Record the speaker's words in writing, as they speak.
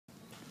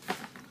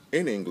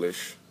In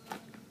English,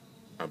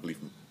 I believe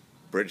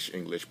British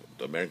English, but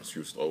the Americans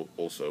used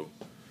also,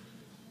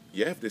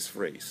 you have this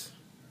phrase,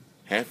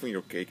 having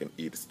your cake and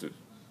eat it too.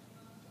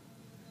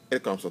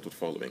 It comes down to the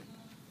following.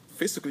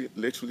 Physically,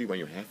 literally, when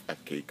you have a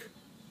cake,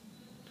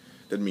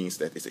 that means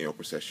that it's in your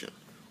possession.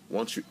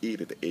 Once you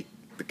eat it,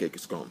 the cake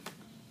is gone.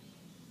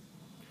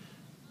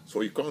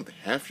 So you can't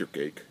have your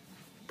cake,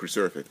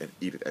 preserve it, and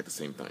eat it at the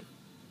same time.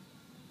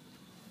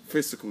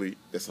 Physically,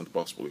 that's not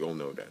possible. We all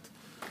know that.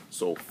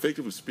 So,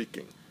 figuratively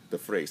speaking, the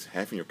phrase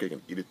having your cake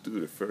and eat it too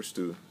refers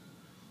to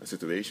a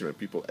situation where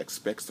people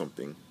expect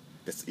something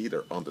that's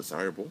either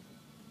undesirable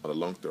on the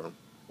long term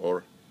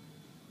or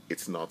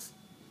it's not,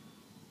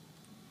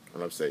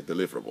 and I would say,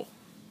 deliverable.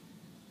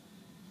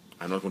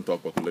 I'm not going to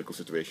talk about political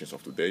situations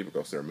of today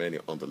because there are many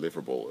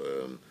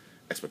undeliverable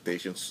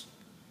expectations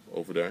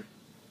over there.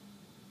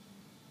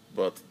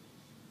 But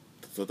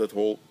so that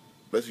whole,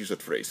 let's use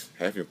that phrase,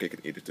 having your cake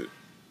and eat it too.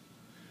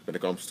 When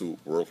it comes to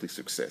worldly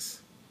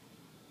success,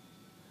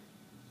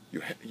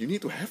 you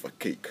need to have a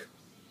cake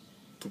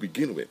to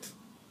begin with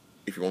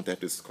if you want to have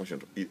this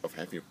discussion of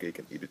having your cake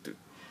and eat it too.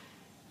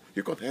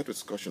 You can't have a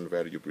discussion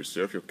whether you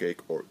preserve your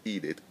cake or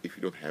eat it if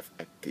you don't have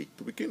a cake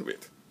to begin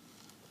with.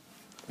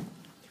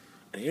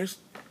 And here's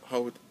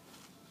how it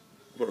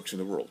works in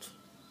the world.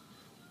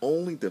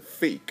 Only the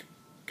fake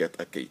get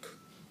a cake.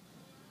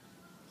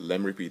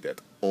 Let me repeat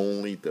that.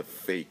 Only the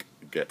fake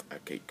get a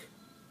cake.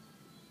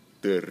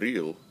 The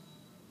real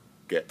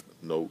get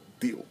no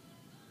deal.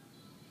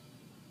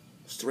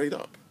 Straight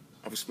up.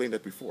 I've explained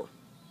that before.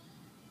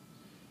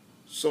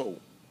 So,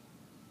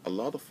 a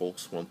lot of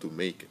folks want to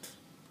make it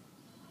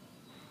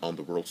on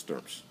the world's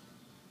terms.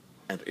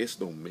 And there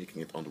is no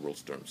making it on the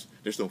world's terms.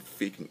 There's no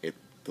faking it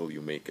till you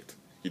make it.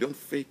 You don't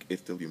fake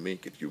it till you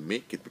make it. You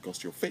make it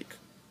because you're fake.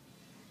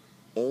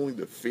 Only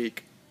the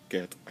fake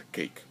get a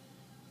cake.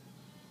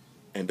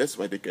 And that's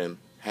why they can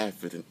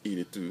have it and eat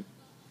it too.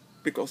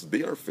 Because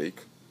they are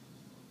fake.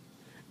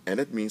 And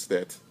that means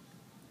that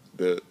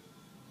the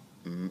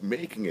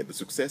making it, the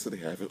success that they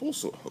have, is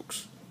also a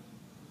hoax.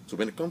 So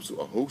when it comes to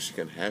a hoax, you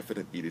can have it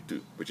and eat it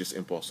too, which is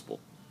impossible.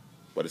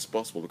 But it's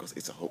possible because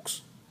it's a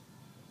hoax.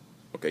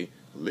 Okay?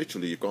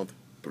 Literally, you can't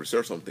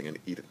preserve something and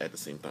eat it at the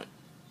same time.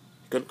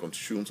 You can't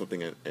consume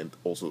something and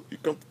also, you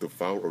can't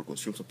devour or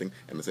consume something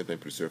and at the same time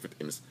preserve it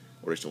in its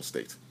original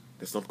state.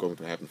 That's not going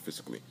to happen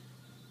physically.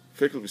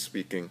 Figuratively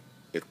speaking,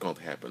 it can't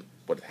happen.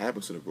 But it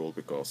happens in the world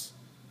because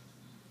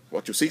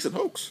what you see is a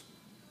hoax.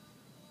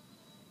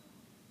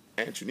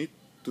 And you need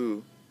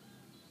to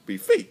be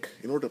fake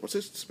in order to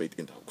participate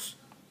in the hoax.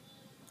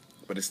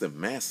 But it's the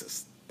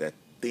masses that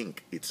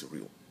think it's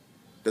real.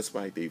 That's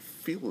why they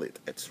feel it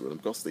as real.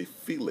 And because they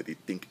feel it, they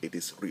think it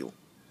is real.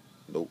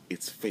 No,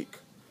 it's fake.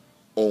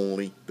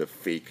 Only the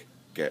fake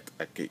get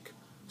a cake.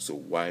 So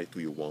why do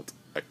you want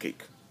a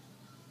cake?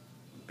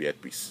 Be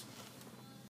at peace.